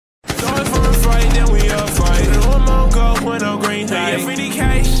Going for a fight, then we up fight. One more go when I'm green light.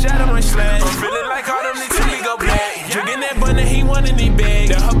 50K, shot on my slash. I'm feeling like all them niggas we go black. Drinking that bun he wanted me bag.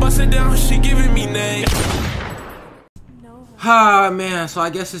 That her bustin' down, she giving me name. Ah, man, so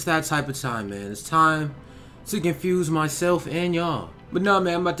I guess it's that type of time, man. It's time to confuse myself and y'all. But no,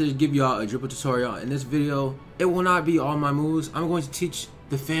 man, I'm about to give y'all a dribble tutorial. In this video, it will not be all my moves. I'm going to teach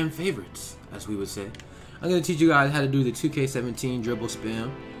the fan favorites, as we would say. I'm going to teach you guys how to do the 2K17 dribble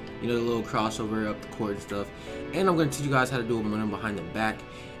spam. You know, the little crossover up the court and stuff. And I'm going to teach you guys how to do a momentum behind the back.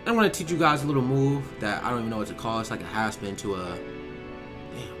 And I'm going to teach you guys a little move that I don't even know what to call. It's like a half spin to a...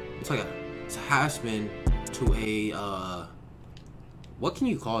 Damn. It's a half spin to a... What can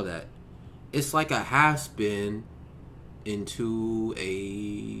you call that? It's like a half spin into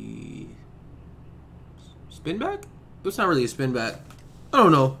a spin back? It's not really a spin back. I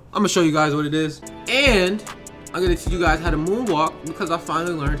don't know. I'm gonna show you guys what it is. And I'm gonna teach you guys how to moonwalk because I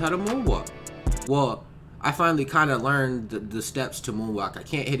finally learned how to moonwalk. Well, I finally kind of learned the steps to moonwalk. I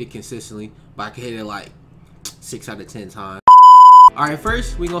can't hit it consistently, but I can hit it like 6 out of 10 times. Alright,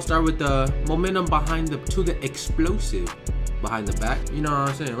 first we're gonna start with the momentum behind the explosive behind the back. You know what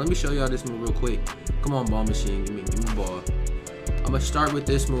I'm saying? Let me show y'all this move real quick. Come on, ball machine, give me ball. I'm gonna start with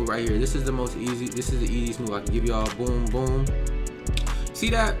this move right here. This is the most easy, this is the easiest move I can give y'all. Boom, boom.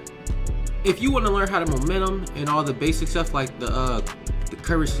 See that? If you want to learn how to momentum and all the basic stuff like the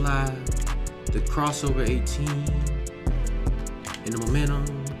curve slide, the crossover 18, and the momentum,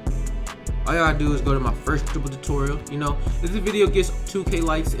 all y'all gotta do is go to my first dribble tutorial. You know, if the video gets 2K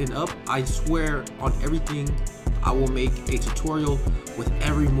likes and up, I swear on everything, I will make a tutorial with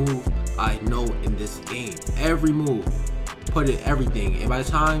every move I know in this game. Every move, put it everything. And by the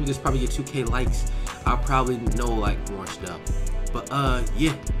time this probably get 2K likes, I'll probably know like more stuff. But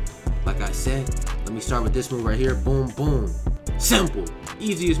yeah, like I said, let me start with this move right here. Boom, boom. Simple,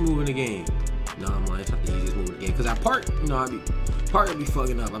 easiest move in the game. No, I'm lying, it's not the easiest move in the game. Cause at park, you know, I be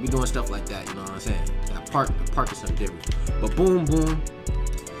fucking up. I be doing stuff like that. You know what I'm saying? At park is something different. But boom, boom.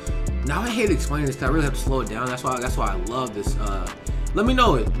 Now I hate explaining this because I really have to slow it down. That's why I love this. Let me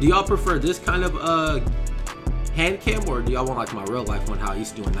know it. Do y'all prefer this kind of hand cam, or do y'all want like my real life one, how I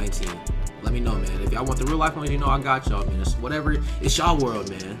used to do in 19? Let me know, man. If y'all want the real life one, you know I got y'all, man. It's whatever. It's y'all world,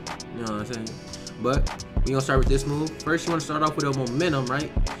 man. You know what I'm saying? But we gonna start with this move. First, you want to start off with a momentum,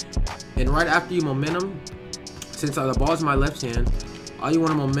 right? And right after you momentum, since the ball's in my left hand, all you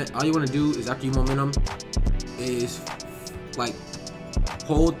want to do is after you momentum is like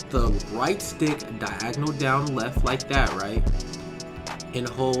hold the right stick diagonal down left like that, right? And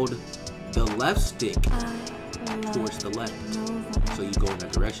hold the left stick towards the left. So you go in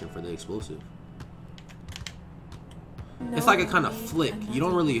that direction for the explosive. It's like a kind of flick. You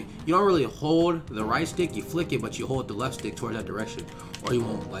don't really hold the right stick, you flick it, but you hold the left stick towards that direction. Or you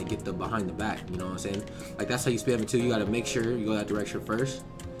won't like get the behind the back, you know what I'm saying? Like that's how you spam it too. You gotta make sure you go that direction first.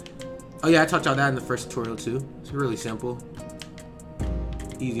 Oh yeah, I taught y'all that in the first tutorial too. It's really simple.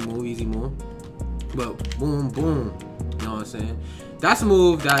 Easy move, easy move. But boom, boom. You know what I'm saying? That's a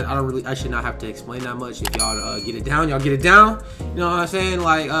move that I should not have to explain that much. If y'all get it down, y'all get it down. You know what I'm saying?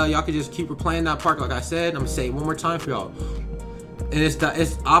 Like y'all could just keep replaying that part like I said. I'm gonna say it one more time for y'all. And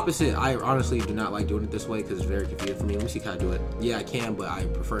it's opposite. I honestly do not like doing it this way because it's very confusing for me. Let me see how I do it. Yeah, I can, but I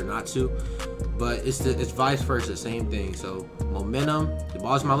prefer not to. But it's vice versa, same thing. So momentum, the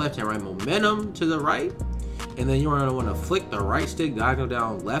ball's in my left hand, right? Momentum to the right. And then you're gonna want to flick the right stick diagonal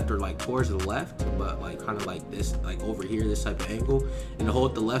down left or like towards the left, but like kind of like this, like over here, this type of angle, and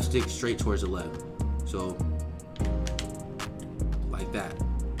hold the left stick straight towards the left. So like that.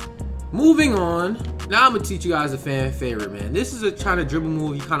 Moving on. Now I'm gonna teach you guys a fan favorite, man. This is a kind of dribble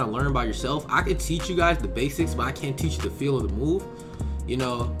move you kind of learn by yourself. I can teach you guys the basics, but I can't teach you the feel of the move. You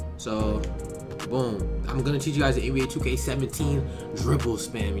know, so boom. I'm gonna teach you guys the NBA 2K17 dribble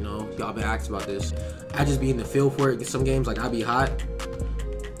spam. You know, y'all been asking about this. I just be in the feel for it. Some games like I be hot,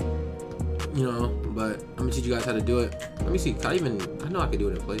 you know. But I'm gonna teach you guys how to do it. Let me see. I know I can do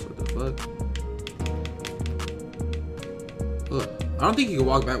it in place. What the fuck? Look, I don't think you can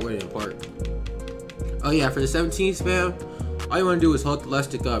walk backward in park. Oh yeah, for the 17 spam, all you wanna do is hold the left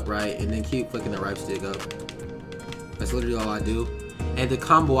stick up, right, and then keep flicking the right stick up. That's literally all I do. And the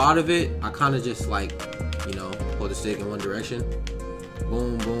combo out of it, I kind of just like, you know, hold the stick in one direction.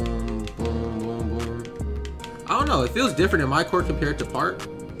 Boom, boom, boom, boom, boom. I don't know, it feels different in my court compared to park.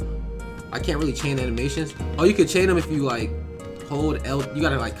 I can't really chain animations. Oh, you could chain them if you like hold L. You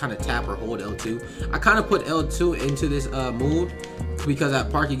gotta like kind of tap or hold L2. I kind of put L2 into this move because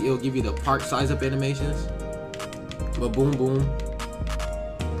at park it'll give you the park size up animations. But boom, boom.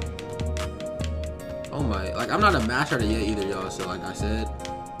 Oh my, like I'm not a master at it yet either, y'all. So like I said,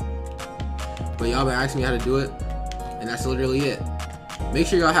 But y'all been asking me how to do it, and that's literally it. Make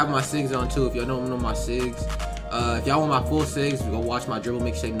sure y'all have my SIGS on too if y'all don't know my SIGS. If y'all want my full SIGS, go watch my dribble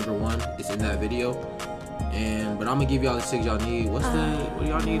mixtape #1. It's in that video. But I'm gonna give y'all the SIGS y'all need. What do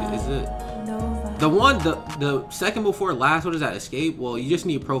y'all need? Is it the second before last? What is that? Escape? Well, you just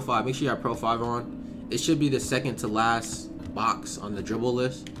need Pro 5. Make sure you have Pro 5 on. It should be the second to last box on the dribble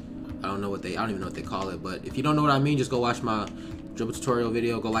list. I don't even know what they call it, but if you don't know what I mean, just go watch my dribble tutorial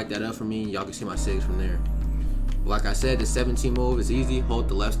video. Go like that up for me. Y'all can see my SIGS from there. Like I said, the 17 move is easy. Hold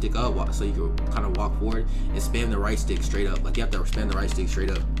the left stick up so you can kind of walk forward and spam the right stick straight up. Like you have to spam the right stick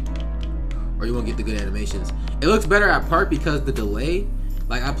straight up, or you won't get the good animations. It looks better at park because the delay.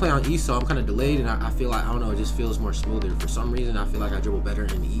 Like I play on East, so I'm kind of delayed, and I feel like, I don't know, it just feels more smoother. For some reason, I feel like I dribble better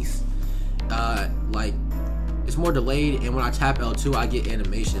in East. Like it's more delayed, and when I tap L2, I get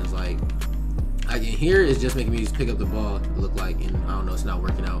animations. Like in here, it's just making me just pick up the ball. It look like, and I don't know, it's not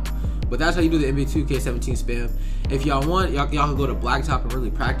working out. But that's how you do the NBA 2K17 spam. If y'all want, y'all can go to Blacktop and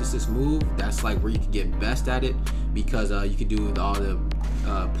really practice this move. That's like where you can get best at it, because you can do all the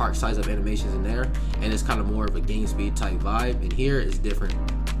park size of animations in there, and it's kind of more of a game speed type vibe. And here it's different.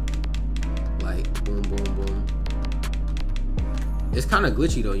 Like boom, boom, boom. It's kind of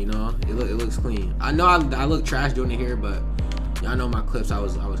glitchy though, you know. It looks clean. I know I look trash doing it here, but y'all know my clips. I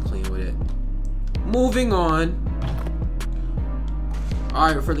was clean with it. Moving on.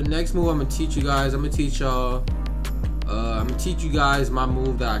 Alright, for the next move, I'm gonna teach you guys. I'm gonna teach y'all. I'm gonna teach you guys my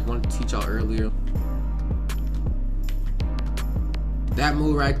move that I wanted to teach y'all earlier. That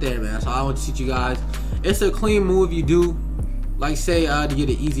move right there, man. That's all I want to teach you guys. It's a clean move you do. Like say to get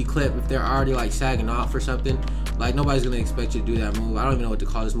an easy clip if they're already like sagging off or something. Like nobody's gonna expect you to do that move. I don't even know what to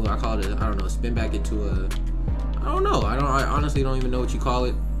call this move. I call it, I don't know, spin back into a. I don't know. I honestly don't even know what you call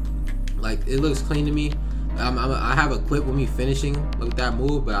it. Like it looks clean to me. I have a clip with me finishing with that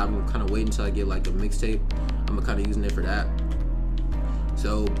move, but I'm kind of waiting until I get like a mixtape. I'm kind of using it for that.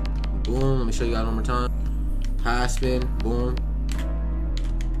 So, boom. Let me show you guys one more time. High spin, boom,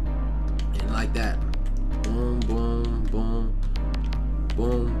 and like that. Boom, boom, boom,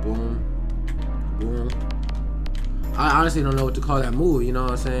 boom, boom, boom. I honestly don't know what to call that move. You know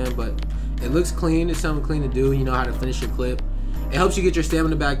what I'm saying? But it looks clean. It's something clean to do. You know how to finish your clip. It helps you get your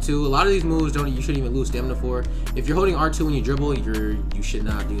stamina back too. A lot of these moves you shouldn't even lose stamina for. If you're holding R2 when you dribble, you should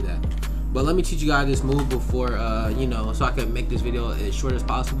not do that. But let me teach you guys this move before, you know, so I can make this video as short as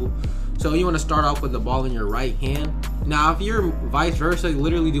possible. So you want to start off with the ball in your right hand. Now, if you're vice versa,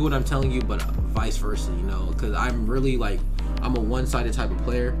 literally do what I'm telling you, but vice versa, you know, because I'm really like, I'm a one-sided type of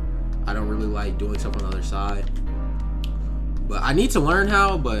player. I don't really like doing stuff on the other side. But I need to learn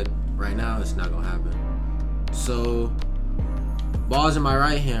how, but right now it's not gonna happen. So, ball's in my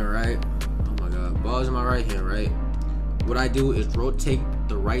right hand, right? Oh my god, ball's in my right hand, right? What I do is rotate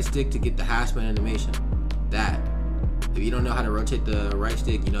the right stick to get the half spin animation. That. If you don't know how to rotate the right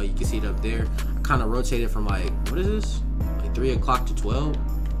stick, you know, you can see it up there. I kind of rotate it from like, what is this? Like 3 o'clock to 12.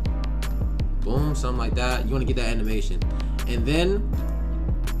 Boom, something like that. You want to get that animation. And then,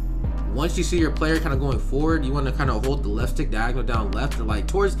 once you see your player kind of going forward, you want to kind of hold the left stick diagonal down left, or like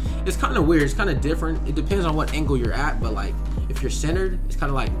towards, it's kind of weird, it's kind of different. It depends on what angle you're at, but like if you're centered, it's kind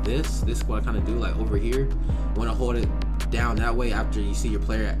of like this is what I kind of do, like over here. You want to hold it down that way after you see your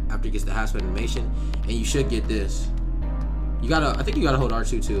player, after he gets the half spin animation, and you should get this. You gotta, I think you gotta hold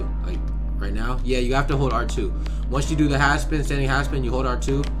R2 too, like right now. Yeah, you have to hold R2. Once you do the half spin, standing half spin, you hold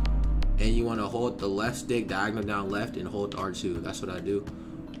R2, and you want to hold the left stick diagonal down left and hold R2. That's what I do.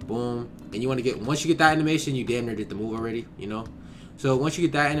 Boom. And you want to get, once you get that animation, you damn near did the move already, you know. So once you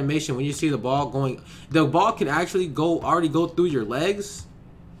get that animation, when you see the ball going, the ball can actually already go through your legs,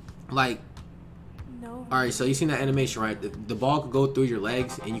 like. All right, so you seen that animation, right? The ball could go through your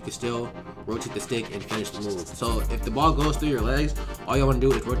legs, and you can still rotate the stick and finish the move. So if the ball goes through your legs, all you want to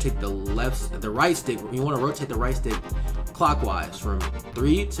do is rotate the right stick. You want to rotate the right stick clockwise from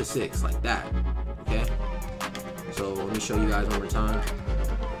 3 to 6, like that. Okay. So let me show you guys one more time.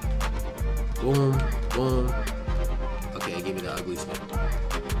 Boom, boom. Okay, give me the ugly spin.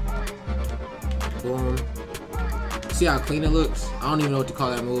 Boom. See how clean it looks? I don't even know what to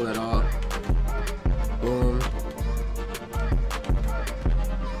call that move at all. Boom.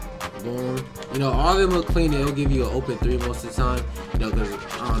 Boom. You know, all of them look clean. It'll give you an open 3 most of the time. You know, because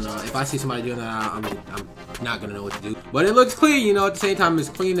I don't know. If I see somebody doing that, I'm not gonna know what to do. But it looks clean. You know, at the same time, it's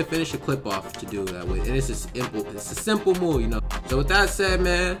clean to finish a clip off to do that way. And it's a simple move. You know. So with that said,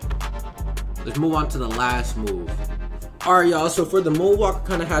 man, let's move on to the last move. Alright, y'all. So for the Moonwalk, I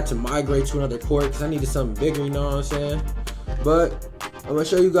kind of had to migrate to another court because I needed something bigger. You know what I'm saying? But I'm gonna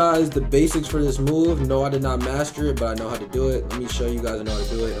show you guys the basics for this move. No, I did not master it, but I know how to do it. Let me show you guys I know how to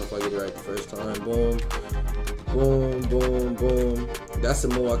do it. If I get it right the first time, boom, boom, boom, boom. That's the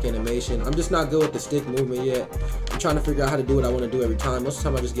Moonwalk animation. I'm just not good with the stick movement yet. I'm trying to figure out how to do what I want to do every time. Most of the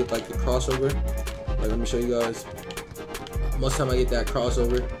time I just get like the crossover. Like, let me show you guys. Most of the time I get that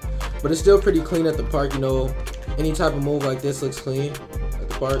crossover, but it's still pretty clean at the park. You know, any type of move like this looks clean at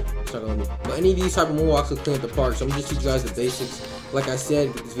the park. It's not gonna let me, but any of these type of moonwalks look clean at the park. So I'm just teach you guys the basics. Like I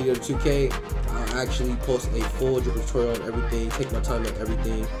said, get this video to 2K. I'll actually post a full dribble tutorial on everything. Take my time on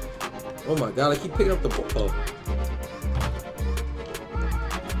everything. Oh my god, I keep picking up the ball. Oh.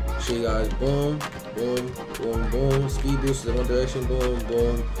 Show you guys, boom, boom, boom, boom. Speed boost in one direction, boom,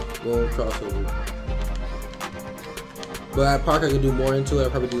 boom, boom, crossover. But at park I could do more into it. I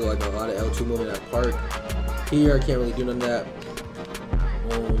probably do like a lot of L2 movement at park. Here I can't really do none of that.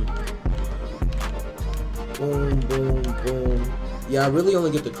 Boom, boom, boom, boom. Yeah, I really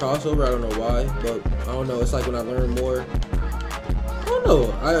only get the crossover. I don't know why, but I don't know. It's like when I learn more. I don't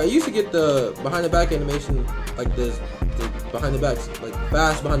know. I used to get the behind the back animation, like the behind the back, like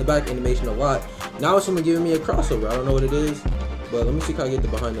fast behind the back animation a lot. Now it's only giving me a crossover. I don't know what it is, but let me see if I get the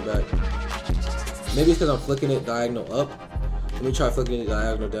behind the back. Maybe it's because I'm flicking it diagonal up. Let me try flicking it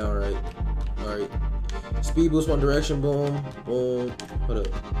diagonal down, right? Alright. Speed boost one direction, boom, boom. Hold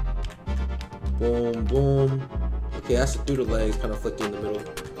up. Boom, boom. Okay, that's through the legs, kind of flicked in the middle.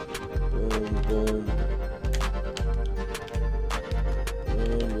 Boom, boom.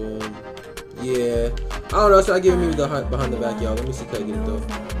 Boom, boom. Yeah. I don't know, it's not giving me the behind the back, y'all. Let me see if I can get it though.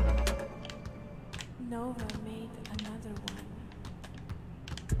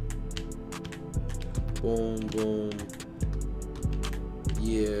 Boom, boom.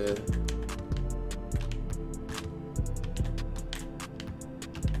 Yeah.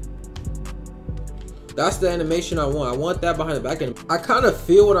 That's the animation I want. I want that behind the back end. I kind of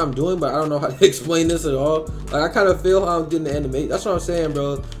feel what I'm doing, but I don't know how to explain this at all. Like, I kind of feel how I'm getting the animation. That's what I'm saying,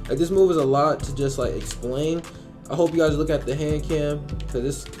 bro. Like, this move is a lot to just like explain. I hope you guys look at the hand cam, because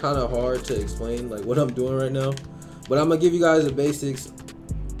it's kind of hard to explain like what I'm doing right now. But I'm gonna give you guys the basics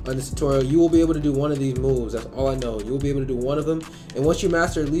on this tutorial. You will be able to do one of these moves. That's all I know. You will be able to do one of them, and once you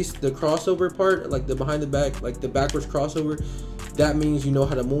master at least the crossover part, like the behind the back, like the backwards crossover, that means you know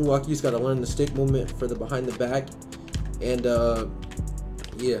how to moonwalk. You just got to learn the stick movement for the behind the back. And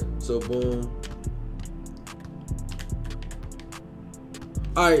yeah, so boom.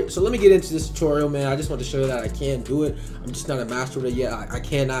 Alright, so let me get into this tutorial, man. I just want to show you that I can do it. I'm just not a master of it yet. I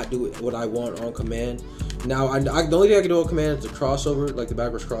cannot do it what I want on command. Now, the only thing I can do on command is the crossover, like the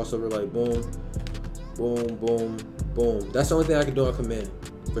backwards crossover, like boom, boom, boom, boom. That's the only thing I can do on command.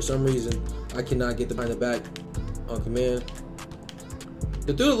 For some reason, I cannot get the behind the back on command.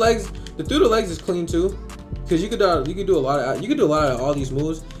 The through the legs is clean too, because you could do a lot of all these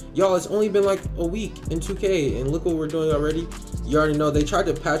moves. Y'all, it's only been like a week in 2K, and look what we're doing already. You already know they tried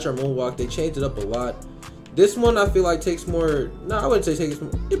to patch our moonwalk. They changed it up a lot. This one I feel like takes more. No, I wouldn't say takes.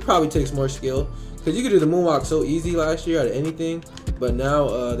 It probably takes more skill, because you could do the moonwalk so easy last year out of anything, but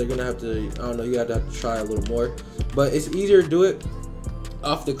now they're gonna have to. I don't know. You have to try a little more, but it's easier to do it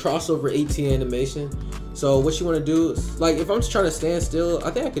off the crossover 18 animation. So what you want to do is, like, if I'm just trying to stand still,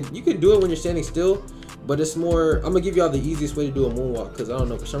 I think you can do it when you're standing still, but it's more, I'm gonna give y'all the easiest way to do a moonwalk, because I don't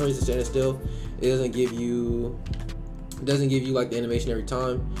know, for some reason standing still, it doesn't give you like the animation every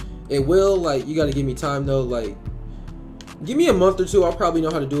time. It will, like, you got to give me time though. Like, give me a month or two, I'll probably know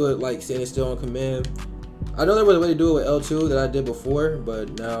how to do it like standing still on command. I know there was a way to do it with L2 that I did before,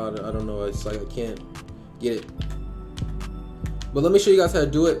 but now I don't know. It's like I can't get it. But let me show you guys how to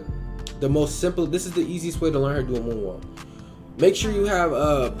do it. The most simple, this is the easiest way to learn how to do a moonwalk. Make sure you have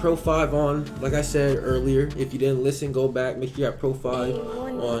Pro 5 on, like I said earlier. If you didn't listen, go back. Make sure you have Pro 5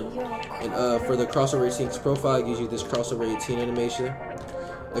 on. And for the crossover 18, Pro 5 gives you this crossover 18 animation.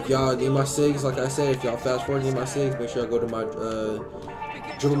 If y'all need my SIGS, like I said, if y'all fast forward need my SIGS, make sure I go to my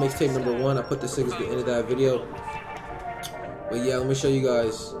dribble mixtape #1. I put the SIGS at the end of that video. But yeah, let me show you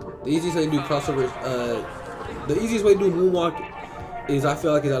guys the easiest way to do crossover. The easiest way to do moonwalk is, I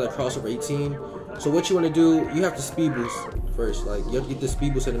feel like, is out of crossover 18. So what you want to do, you have to speed boost first. Like, you have to get the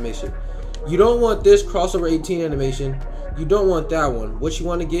speed boost animation. You don't want this crossover 18 animation. You don't want that one. What you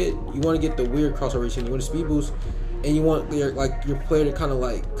want to get the weird crossover 18. You want to speed boost, and you want your player to kind of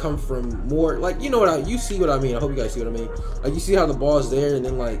like come from more, like, you know what you see what I mean. I hope you guys see what I mean. Like, you see how the ball is there, and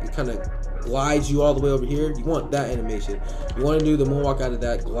then like it kind of glides you all the way over here. You want that animation. You want to do the moonwalk out of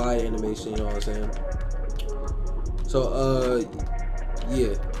that glide animation. You know what I'm saying? So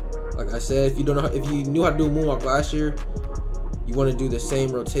yeah, like I said, if you knew how to do a moonwalk last year, you want to do the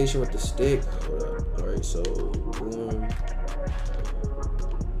same rotation with the stick. All right, so boom,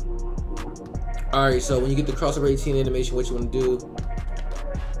 Alright, so when you get the crossover 18 animation, what you want to do,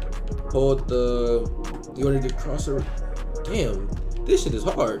 hold the, you want to do crossover, damn, this shit is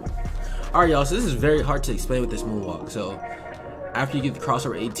hard. Alright y'all, so this is very hard to explain with this moonwalk. So after you get the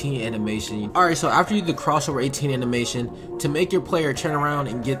crossover 18 animation, alright, so after you do the crossover 18 animation, to make your player turn around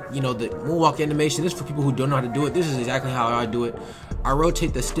and get, you know, the moonwalk animation, this is for people who don't know how to do it. This is exactly how I do it. I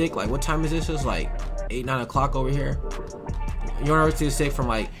rotate the stick, like what time is this? It's like 8, 9 o'clock over here. You want to rotate the stick from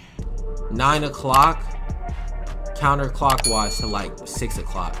like 9 o'clock counterclockwise to like 6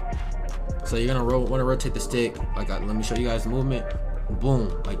 o'clock. So you're gonna want to rotate the stick like let me show you guys the movement.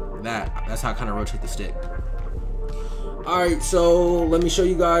 Boom, like that. That's how I kind of rotate the stick. Alright, so let me show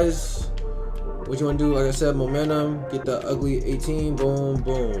you guys what you want to do. Like I said, momentum, get the ugly 18, boom,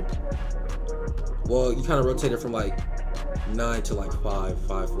 boom. Well, you kind of rotate it from like 9 to like 5,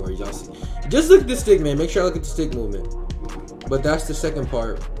 4. Y'all see? Just look at the stick, man. Make sure I look at the stick movement. But that's the second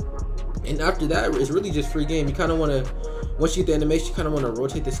part. And after that, it's really just free game. You kind of want to, once you get the animation, you kind of want to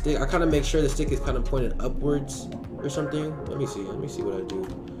rotate the stick. I kind of make sure the stick is kind of pointed upwards or something. Let me see what I do.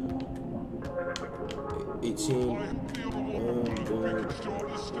 18. Boom, boom.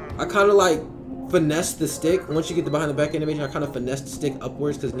 I kind of like finesse the stick. Once you get the behind the back animation, I kind of finesse the stick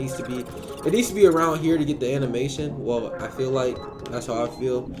upwards because it needs to be around here to get the animation. Well, I feel like that's how I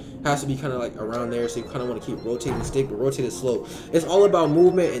feel. It has to be kind of like around there, so you kind of want to keep rotating the stick, but rotate it slow. It's all about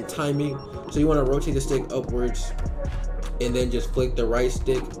movement and timing, so you want to rotate the stick upwards and then just flick the right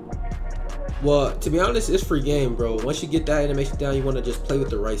stick. Well, to be honest, it's free game, bro. Once you get that animation down, you want to just play with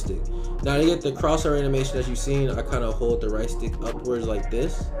the right stick. Now to get the crossover animation, as you've seen, I kind of hold the right stick upwards like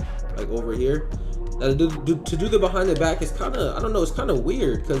this, like over here. Now to do the behind the back is kind of, I don't know, it's kind of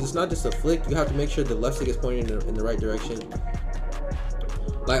weird because it's not just a flick. You have to make sure the left stick is pointing in the right direction.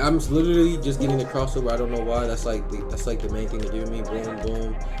 Like I'm literally just getting the crossover. I don't know why. That's like the main thing to do to me. Boom,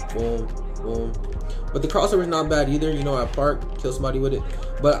 boom, boom, boom. But the crossover is not bad either. You know, at park, kill somebody with it.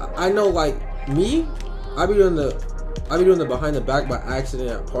 But I know, like me, I be doing the behind the back by accident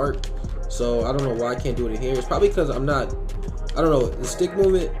at park. So I don't know why I can't do it in here. It's probably because I don't know, the stick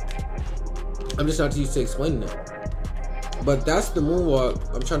movement, I'm just not used to explaining it. But that's the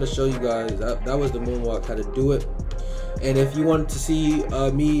moonwalk. I'm trying to show you guys that was the moonwalk, how to do it. And if you want to see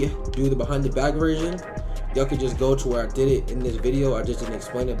me do the behind the back version, y'all could just go to where I did it in this video. I just didn't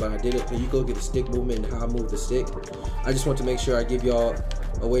explain it, but I did it. So you go get the stick movement and how I move the stick. I just want to make sure I give y'all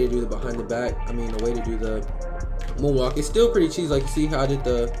a way to do the behind the back. I mean, a way to do the moonwalk. It's still pretty cheesy. Like, you see how I did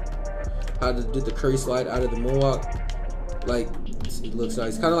the curry slide out of the moonwalk. Like, it looks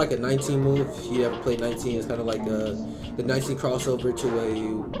nice. Kind of like a 19 move. If you ever played 19, it's kind of like the 19 crossover to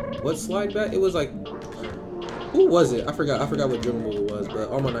a what slide back? It was like, who was it? I forgot what dribble move it was, but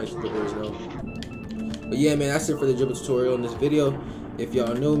all my 19 dribblers know. But yeah, man, that's it for the dribble tutorial in this video. If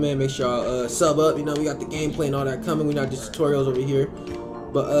y'all new, man, make sure y'all sub up. You know, we got the gameplay and all that coming. We not just tutorials over here.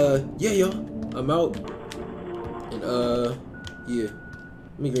 But yeah, y'all, I'm out. And yeah,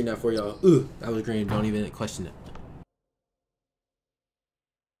 let me green that for y'all. That was green. Don't even question it.